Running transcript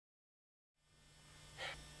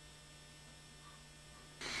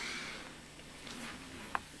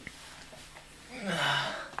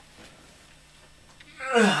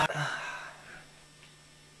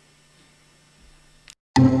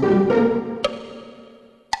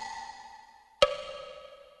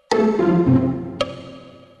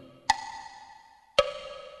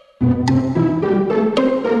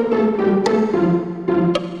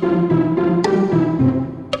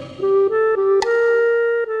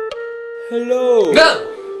Hello! No!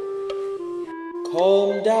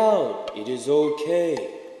 Calm down, it is okay.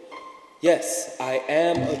 Yes, I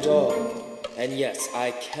am a dog, and yes,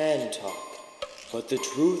 I can talk. But the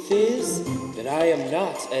truth is that I am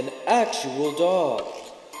not an actual dog,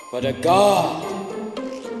 but a god.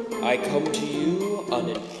 I come to you on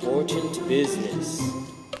important business.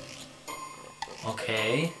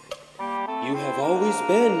 Okay. You have always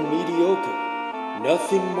been mediocre,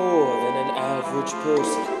 nothing more than an average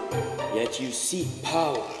person, yet you seek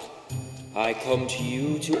power. I come to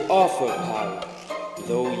you to offer power,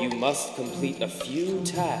 though you must complete a few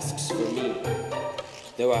tasks for me.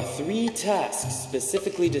 There are 3 tasks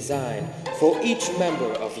specifically designed for each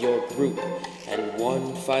member of your group, and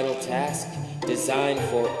 1 final task designed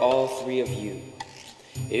for all 3 of you.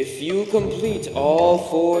 If you complete all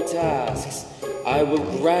 4 tasks, I will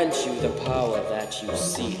grant you the power that you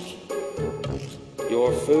seek.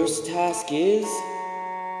 Your first task is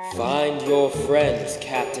find your friends,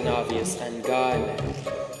 Captain Obvious and Guy Man.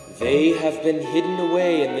 They have been hidden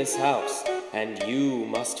away in this house, and you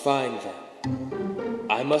must find them.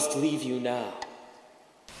 I must leave you now.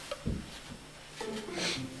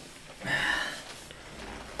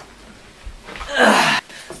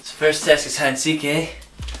 So first task is hide and seek, eh?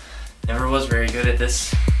 Never was very good at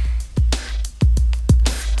this.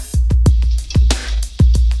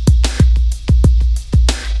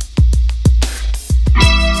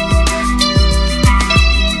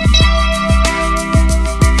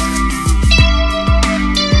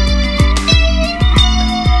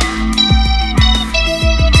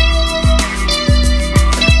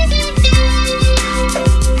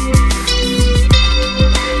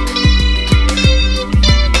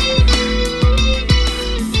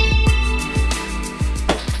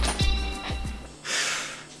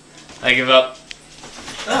 I give up.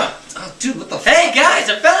 Oh, dude, what the fuck? Hey guys,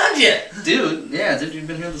 I found you! Dude, yeah, dude, you've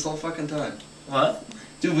been here this whole fucking time. What?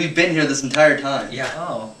 Dude, we've been here this entire time. Yeah.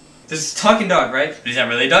 Oh. This is a talking dog, right? But he's not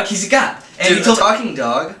really a dog, he's a god. And Dude, he told a talking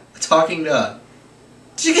dog? A talking dog.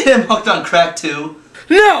 Did you get him hooked on crack too?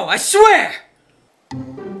 No, I swear!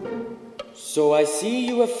 So I see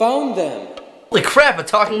you have found them. Holy crap, a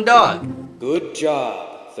talking dog. Good job.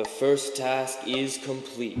 The first task is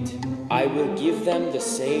complete. I will give them the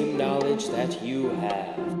same knowledge that you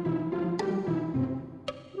have.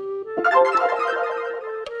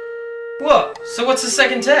 Whoa, so what's the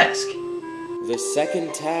second task? The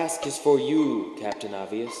second task is for you, Captain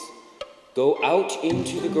Obvious. Go out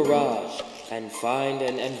into the garage and find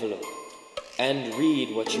an envelope, and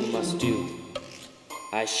read what you must do.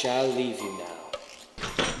 I shall leave you now.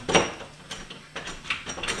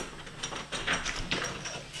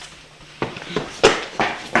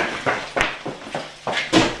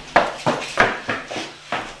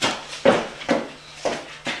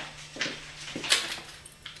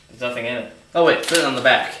 There's nothing in it. Oh wait, put it on the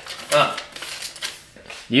back. Oh.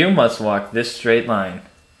 You must walk this straight line.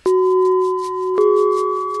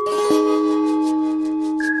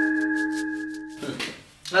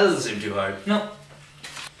 That doesn't seem too hard. No.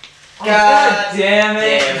 Oh, God damn it!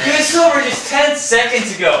 damn it. You was over just 10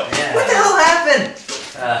 seconds ago. Yeah. What the hell happened?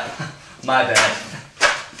 My bad.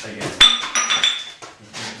 I guess.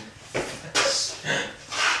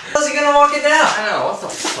 How's he gonna walk it down? I know, what the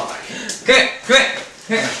fuck? Come here, come here.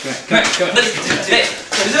 Come here. Let's do it.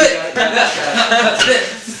 Let's do it.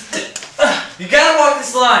 You gotta walk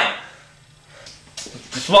this line.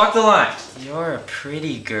 Just walk the line. You're a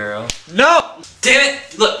pretty girl. No! Damn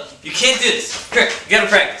it! Look, you can't do this. Come here, you gotta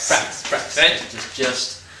practice. Practice, right?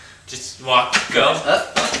 Just walk, go.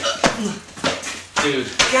 Dude.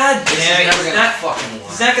 God This damn it, is never he's gonna not, fucking work.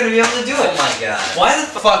 he's not gonna be able to do it. Oh my god. Why the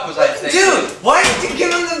fuck was I thinking? Dude, why did you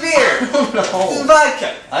give him the beer? I don't know. The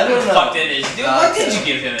vodka. I don't know. Fuck did it? Dude, what did you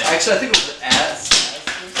give him it? Actually, I think it was ass.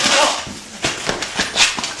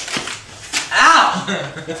 Ow!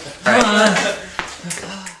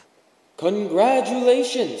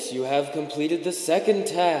 Congratulations, you have completed the second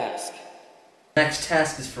task. Next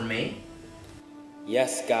task is for me?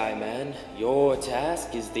 Yes, Guy Man, your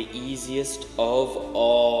task is the easiest of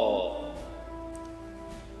all.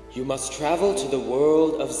 You must travel to the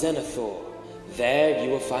world of Zenithor. There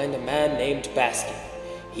you will find a man named Baskin.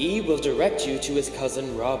 He will direct you to his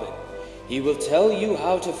cousin Robin. He will tell you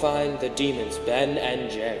how to find the demons Ben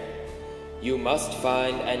and Jerry. You must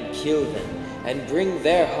find and kill them, and bring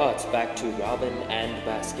their hearts back to Robin and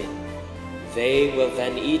Baskin. They will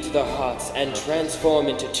then eat the hearts and transform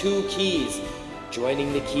into 2 keys.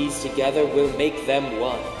 Joining the keys together will make them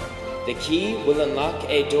one. The key will unlock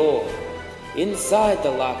a door. Inside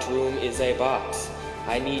the locked room is a box.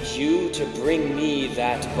 I need you to bring me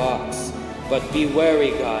that box. But be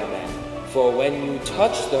wary, Guy Man. For when you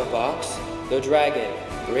touch the box, the dragon,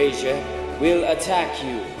 Raja, will attack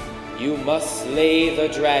you. You must slay the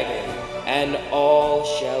dragon, and all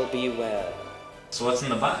shall be well. So what's in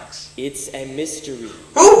the box? It's a mystery.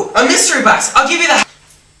 Ooh, a mystery box! I'll give you the...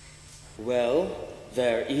 Well,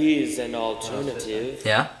 there is an alternative.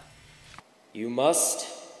 Yeah? You must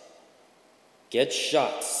get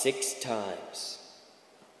shot 6 times.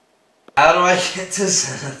 How do I get to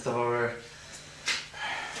Zenithor?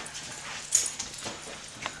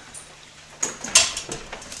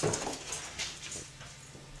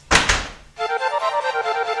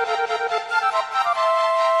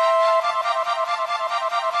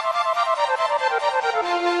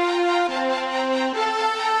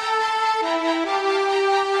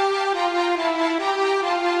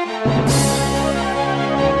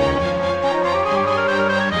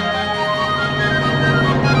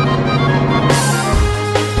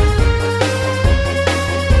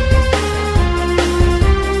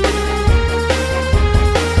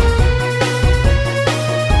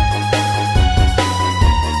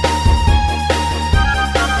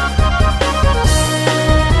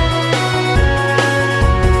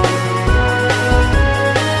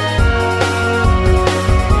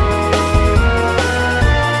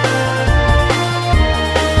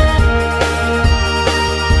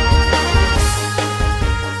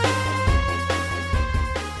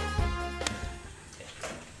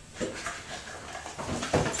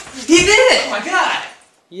 He did it! Oh my god!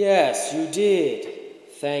 Yes, you did.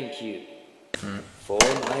 Thank you for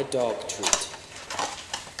my dog treat.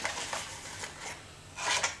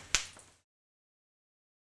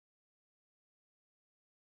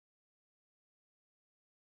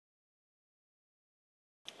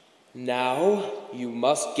 Now, you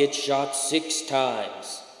must get shot 6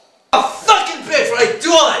 times. A fucking bitch when I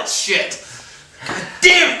do all that shit! God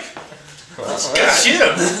damn it! Let's shoot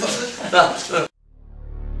him!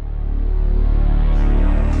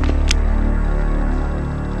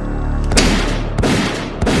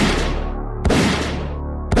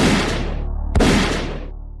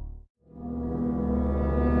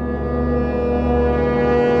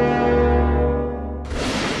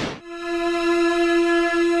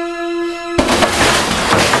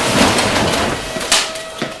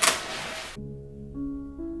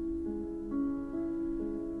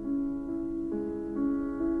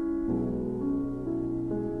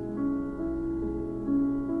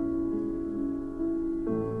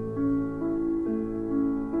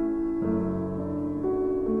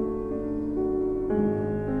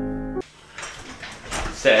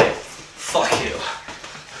 Say. Fuck you.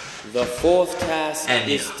 The 4th task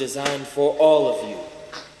is designed for all of you.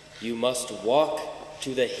 You must walk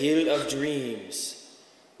to the Hill of Dreams.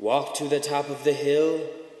 Walk to the top of the hill,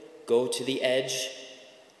 go to the edge,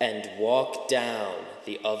 and walk down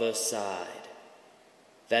the other side.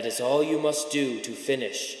 That is all you must do to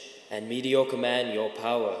finish, and Mediocre Man, your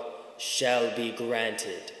power shall be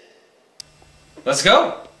granted. Let's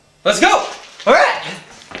go! Let's go! Alright!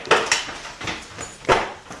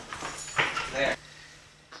 There.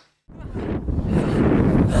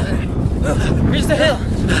 Here's the hill.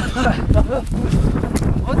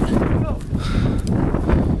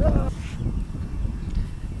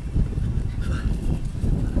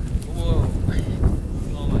 Whoa.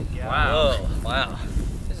 Oh my god. Wow. Whoa. Wow.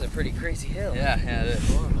 This is a pretty crazy hill. Yeah, it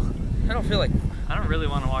is. I don't feel like... I don't really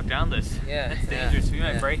want to walk down this. Yeah. It's dangerous. We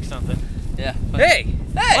might break something. Yeah. Hey!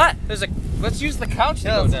 Hey! What? There's a... Let's use the couch to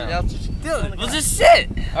go down. Yeah, dude, We'll just sit.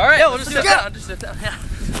 All right. yeah, we'll just sit down. Just sit down. Yeah.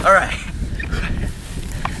 All right.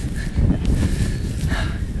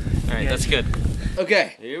 All right, that's good.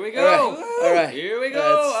 Okay. Here we go. All right. Here we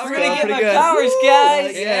go. I'm going gonna get pretty my good. powers,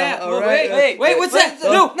 guys. Yeah, all Well, right. Wait, what's that?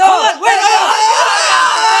 Oh, No, no. hold on, wait. Oh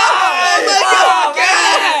my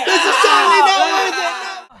God! This is totally not worth it.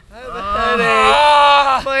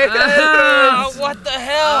 My head hurts. What the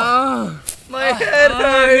hell? My head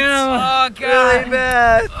hurts. Oh, God. Really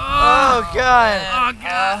bad. Oh God. Oh,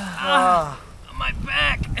 God. My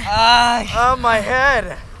back. Oh, my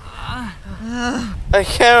head. I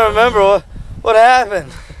can't remember what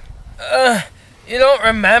happened. You don't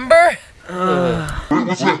remember?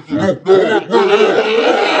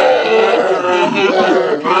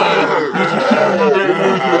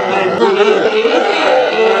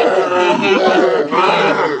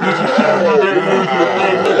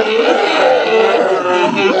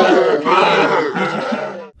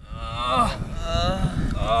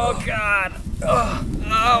 Oh, God.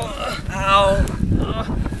 Ow.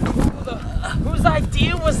 Whose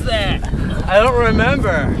idea was that? I don't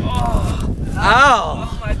remember.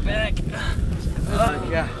 Ow. My back.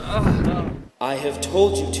 Yeah. I have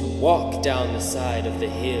told you to walk down the side of the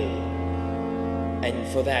hill. And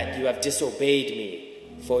for that you have disobeyed me,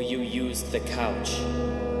 for you used the couch.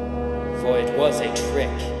 For it was a trick.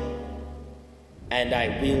 And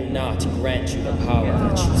I will not grant you the power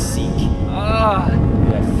that you seek. You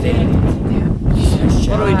have failed.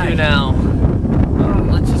 What do we do now?